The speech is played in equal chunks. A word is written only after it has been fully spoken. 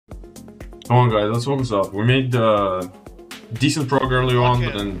Come on, guys, let's focus up. We made decent prog early on,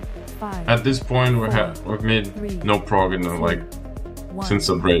 but then at this point we've made no prog in like since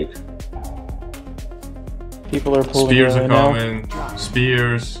the break. People are pulling. Spears are coming.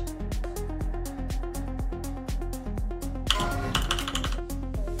 Spears.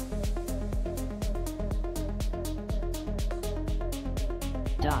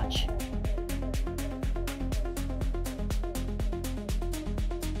 Dodge.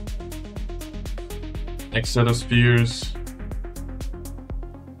 Next set of spears.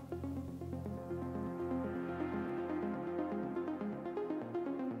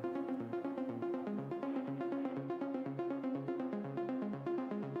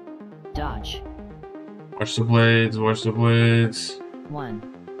 Dodge. Watch the blades, watch the blades. 1.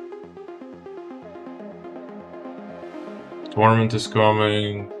 Torment is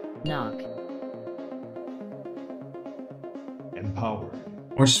coming. Knock. Empowered.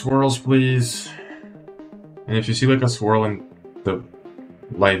 Watch swirls, please. And if you see like a swirl in the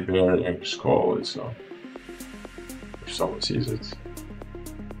light bear, just call it, so if someone sees it.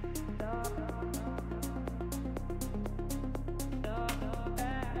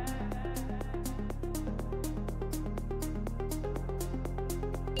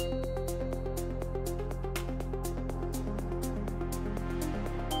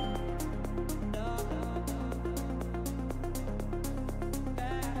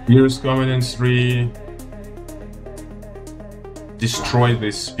 Spears coming in 3. Destroy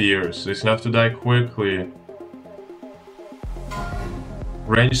these spears. These have to die quickly.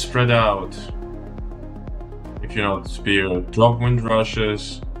 Range spread out. If you know the spear. Drop wind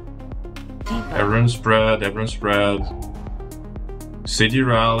rushes. Everyone spread, everyone spread. City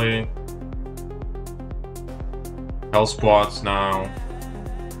rally. Hell spots now.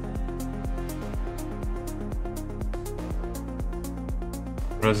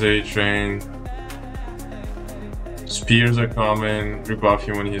 Rosé train. Spears are coming. Rebuff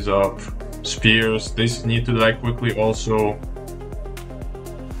him when he's up. Spears. These need to die quickly also.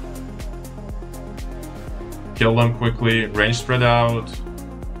 Kill them quickly. Range spread out.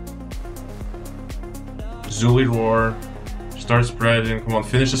 Zuli roar. Start spreading. Come on,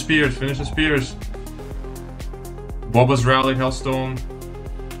 finish the spears. Finish the spears. Boba's rally. Hellstone.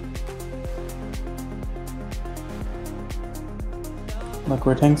 Look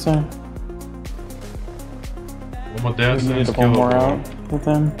where tanks are. One more We need to pull more out with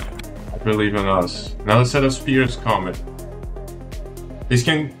them. I believe in us. Another set of spears coming. These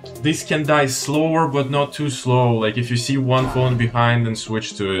can die slower, but not too slow. Like if you see one falling behind, then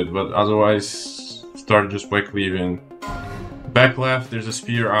switch to it. But otherwise, start just by cleaving. Back left, there's a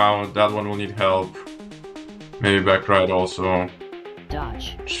spear out. That one will need help. Maybe back right also.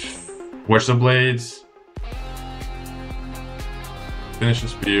 Dodge. Watch the blades. Finish the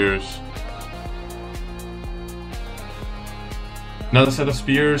spears. Another set of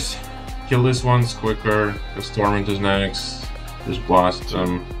spears. Kill this one's quicker, because Torment is next. Just blast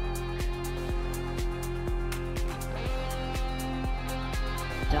them.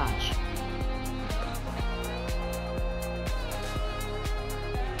 Dodge.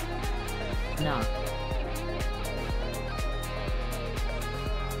 Knock.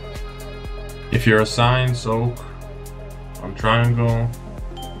 If you're assigned, soak on triangle.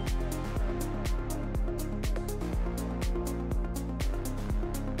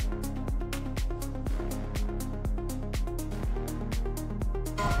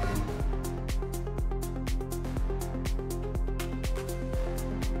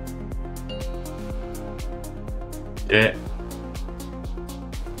 Yeah.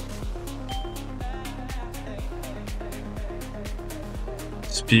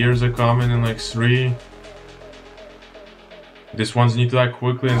 Spears are coming in like 3. This ones need to die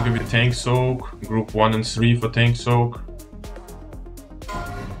quickly, and it's gonna be tank soak. Group 1 and 3 for tank soak.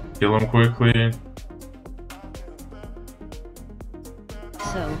 Kill them quickly.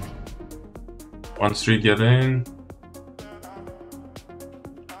 Soak. 1-3 get in.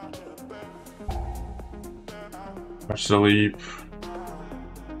 Watch the leap.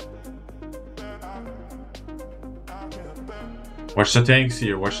 Watch the tanks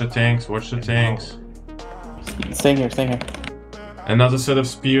here, watch the tanks, watch the tanks. Staying here, staying here. Another set of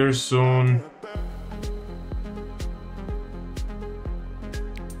spears soon.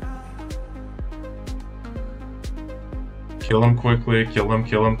 Kill them quickly, kill them,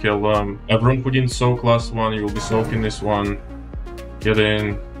 kill them, kill them. Everyone put in soak last one, you will be soaking this one. Get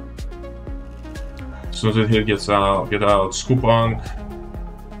in. As soon as the hit gets out, get out. Scoop Unk.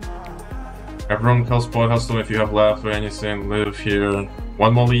 Everyone kill spot hustle if you have left or anything. Live here.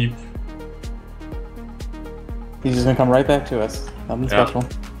 One more leap. He's just gonna come right back to us. Nothing Yeah. special.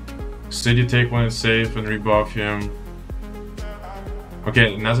 City take when it's safe and rebuff him.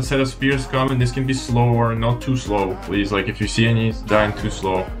 Okay, and as I said, a spears coming, this can be slower, not too slow, please. Like, if you see any dying too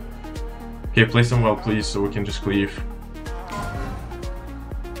slow. Okay, place them well, please, so we can just cleave.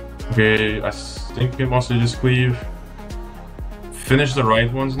 Okay, I think we mostly just cleave. Finish the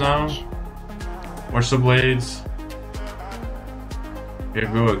right ones now. Watch the blades. Okay,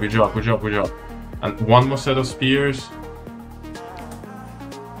 good, good job, good job, good job. And one more set of spears.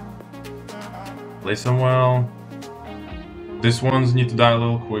 Place them well. These ones need to die a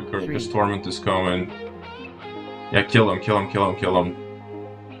little quicker because Torment is coming. Yeah, kill him, kill him, kill him, kill him.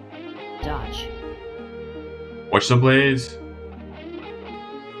 Dodge. Watch the blades.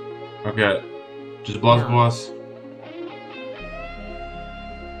 Okay. Just blast boss.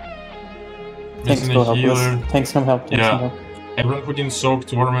 Tanks Missing go a help healer. us. Tanks come help. Tanks Yeah. come help. Everyone put in soak,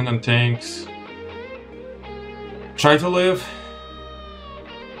 torment, and tanks. Try to live.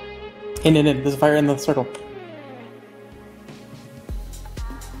 In. There's a fire in the circle.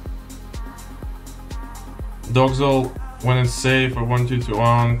 Dogzol, when it's safe, I want you to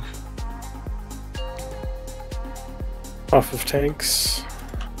onk. Off of tanks.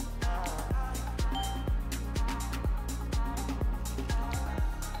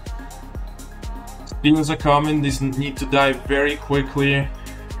 Demons are coming, these need to die very quickly.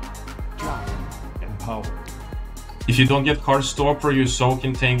 Drop. Empowered. If you don't get Heartstopper, you soak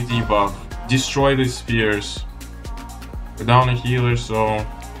in tank debuff. Destroy these spears. We're down a healer, so...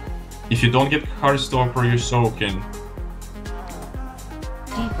 If you don't get Heartstopper, you're soaking.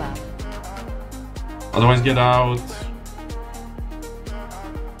 Debuff. Otherwise, get out.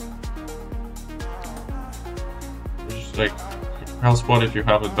 Just like... Hell spot if you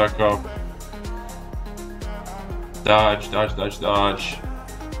have it back up. Dodge, dodge, dodge, dodge.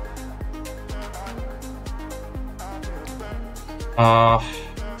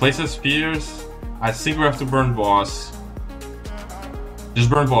 Place the spears. I think we have to burn boss. Just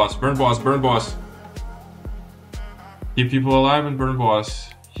burn boss, burn boss, burn boss. Keep people alive and burn boss.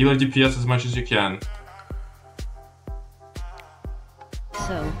 Healer DPS as much as you can.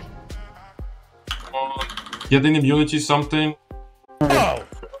 Soak. Get an immunity something. Oh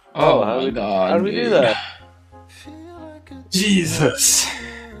my god. How do we do that? Jesus.